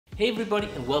Hey everybody,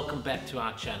 and welcome back to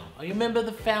our channel. Are you a member of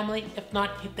the family? If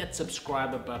not, hit that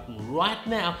subscriber button right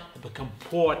now to become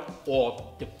part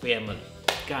of the family.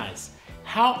 Guys,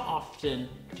 how often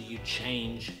do you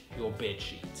change your bed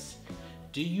sheets?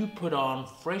 Do you put on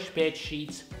fresh bed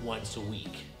sheets once a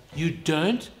week? You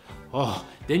don't? Oh,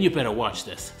 then you better watch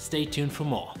this. Stay tuned for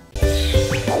more.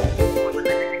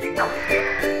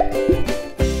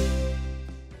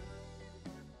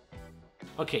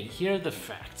 Okay, here are the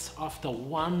facts. After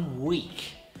 1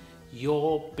 week,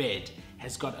 your bed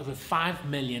has got over 5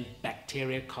 million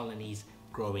bacteria colonies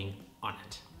growing on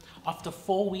it. After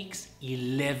 4 weeks,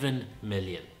 11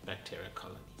 million bacteria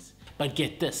colonies. But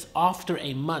get this, after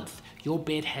a month, your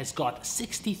bed has got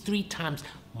 63 times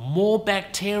more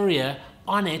bacteria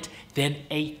on it than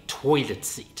a toilet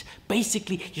seat.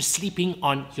 Basically, you're sleeping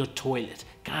on your toilet.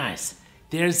 Guys,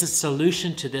 there's a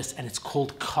solution to this, and it's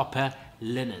called copper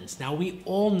linens. Now, we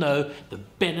all know the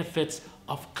benefits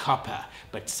of copper,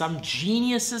 but some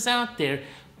geniuses out there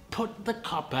put the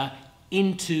copper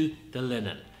into the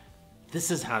linen. This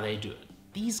is how they do it.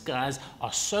 These guys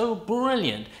are so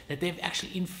brilliant that they've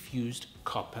actually infused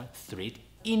copper thread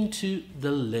into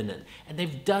the linen, and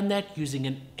they've done that using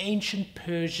an ancient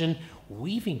Persian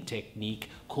weaving technique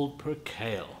called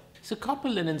percale. So copper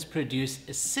linens produce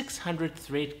a 600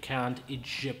 thread count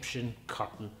Egyptian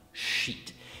cotton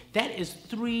sheet. That is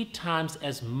 3 times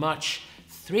as much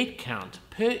thread count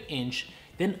per inch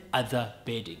than other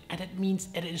bedding, and it means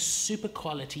it is super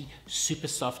quality, super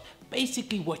soft,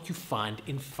 basically what you find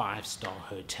in 5-star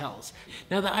hotels.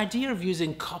 Now, the idea of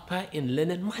using copper in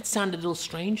linen might sound a little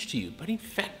strange to you, but in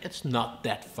fact it's not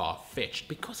that far-fetched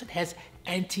because it has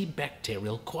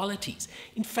antibacterial qualities.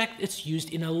 In fact, it's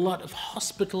used in a lot of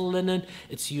hospital linen,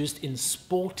 it's used in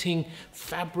sporting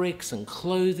fabrics and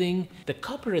clothing. The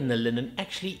copper in the linen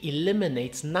actually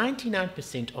eliminates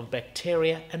 99% of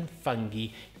bacteria and fungi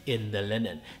in the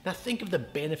linen. Now think of the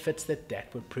benefits that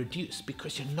that would produce,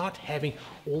 because you're not having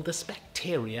all this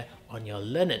bacteria on your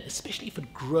linen, especially if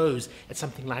it grows at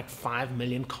something like 5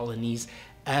 million colonies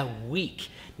a week.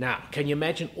 Now, can you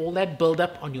imagine all that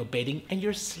buildup on your bedding and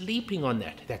you're sleeping on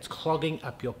that? That's clogging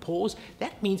up your pores.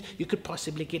 That means you could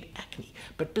possibly get acne.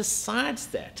 But besides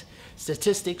that,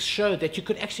 statistics show that you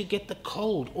could actually get the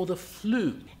cold or the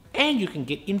flu, and you can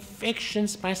get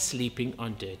infections by sleeping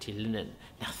on dirty linen.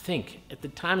 Now think, at the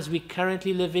times we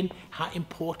currently live in, how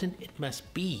important it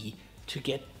must be to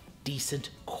get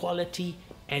decent quality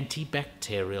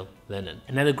antibacterial linen.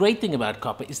 And now the great thing about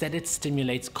copper is that it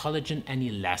stimulates collagen and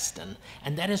elastin,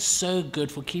 and that is so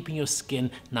good for keeping your skin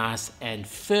nice and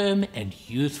firm and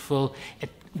youthful. It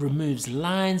removes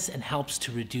lines and helps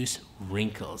to reduce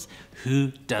wrinkles. Who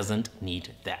doesn't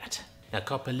need that? Now,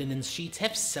 copper linen sheets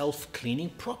have self-cleaning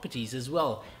properties as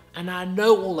well. And I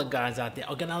know all the guys out there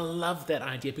are gonna love that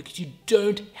idea, because you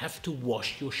don't have to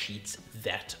wash your sheets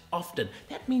that often.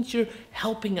 That means you're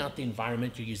helping out the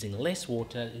environment. You're using less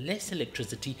water, less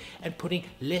electricity, and putting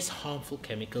less harmful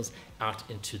chemicals out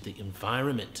into the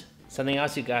environment. Something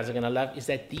else you guys are gonna love is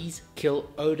that these kill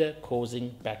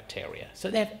odor-causing bacteria.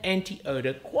 So they have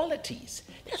anti-odor qualities.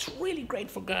 That's really great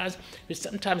for guys who are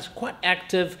sometimes quite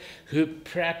active, who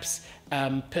perhaps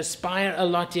perspire a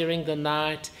lot during the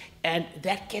night, and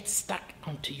that gets stuck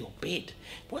onto your bed.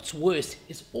 What's worse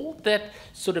is all that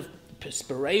sort of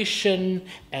perspiration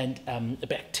and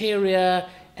bacteria,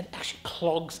 it actually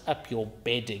clogs up your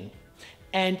bedding,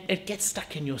 and it gets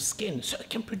stuck in your skin, so it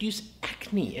can produce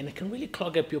acne, and it can really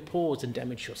clog up your pores and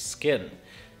damage your skin.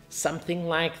 Something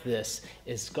like this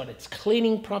has got its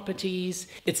cleaning properties,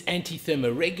 it's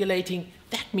anti-thermoregulating.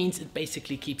 That means it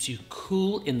basically keeps you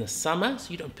cool in the summer,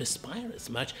 so you don't perspire as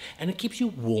much, and it keeps you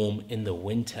warm in the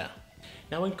winter.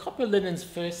 Now, when Copper Linens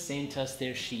first sent us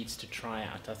their sheets to try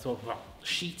out, I thought, well,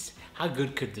 sheets, how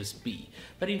good could this be?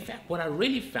 But in fact, what I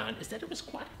really found is that it was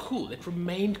quite cool. It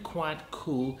remained quite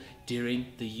cool during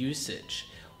the usage.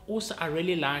 Also, I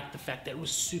really liked the fact that it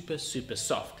was super, super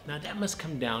soft. Now, that must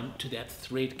come down to that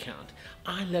thread count.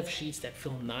 I love sheets that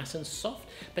feel nice and soft,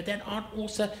 but that aren't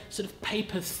also sort of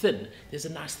paper thin. There's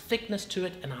a nice thickness to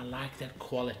it, and I like that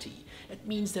quality. It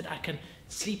means that I can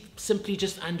sleep simply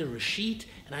just under a sheet,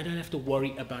 and I don't have to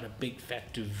worry about a big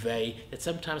fat duvet that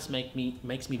sometimes makes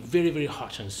me very, very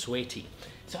hot and sweaty.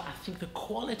 So I think the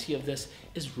quality of this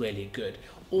is really good.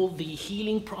 All the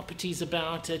healing properties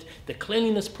about it, the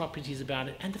cleanliness properties about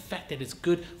it, and the fact that it's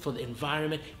good for the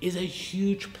environment is a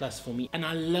huge plus for me. And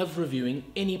I love reviewing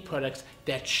any products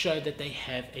that show that they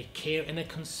have a care and a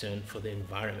concern for the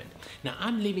environment. Now,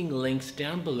 I'm leaving links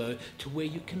down below to where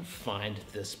you can find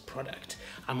this product.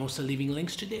 I'm also leaving links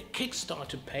links to their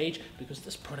Kickstarter page because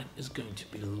this product is going to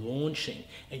be launching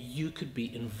and you could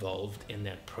be involved in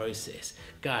that process.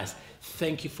 Guys,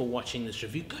 thank you for watching this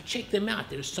review. Go check them out.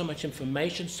 There is so much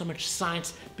information, so much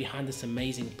science behind this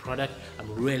amazing product.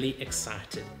 I'm really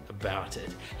excited about it.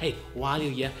 Hey, while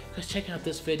you're here, go check out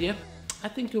this video. I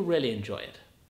think you'll really enjoy it.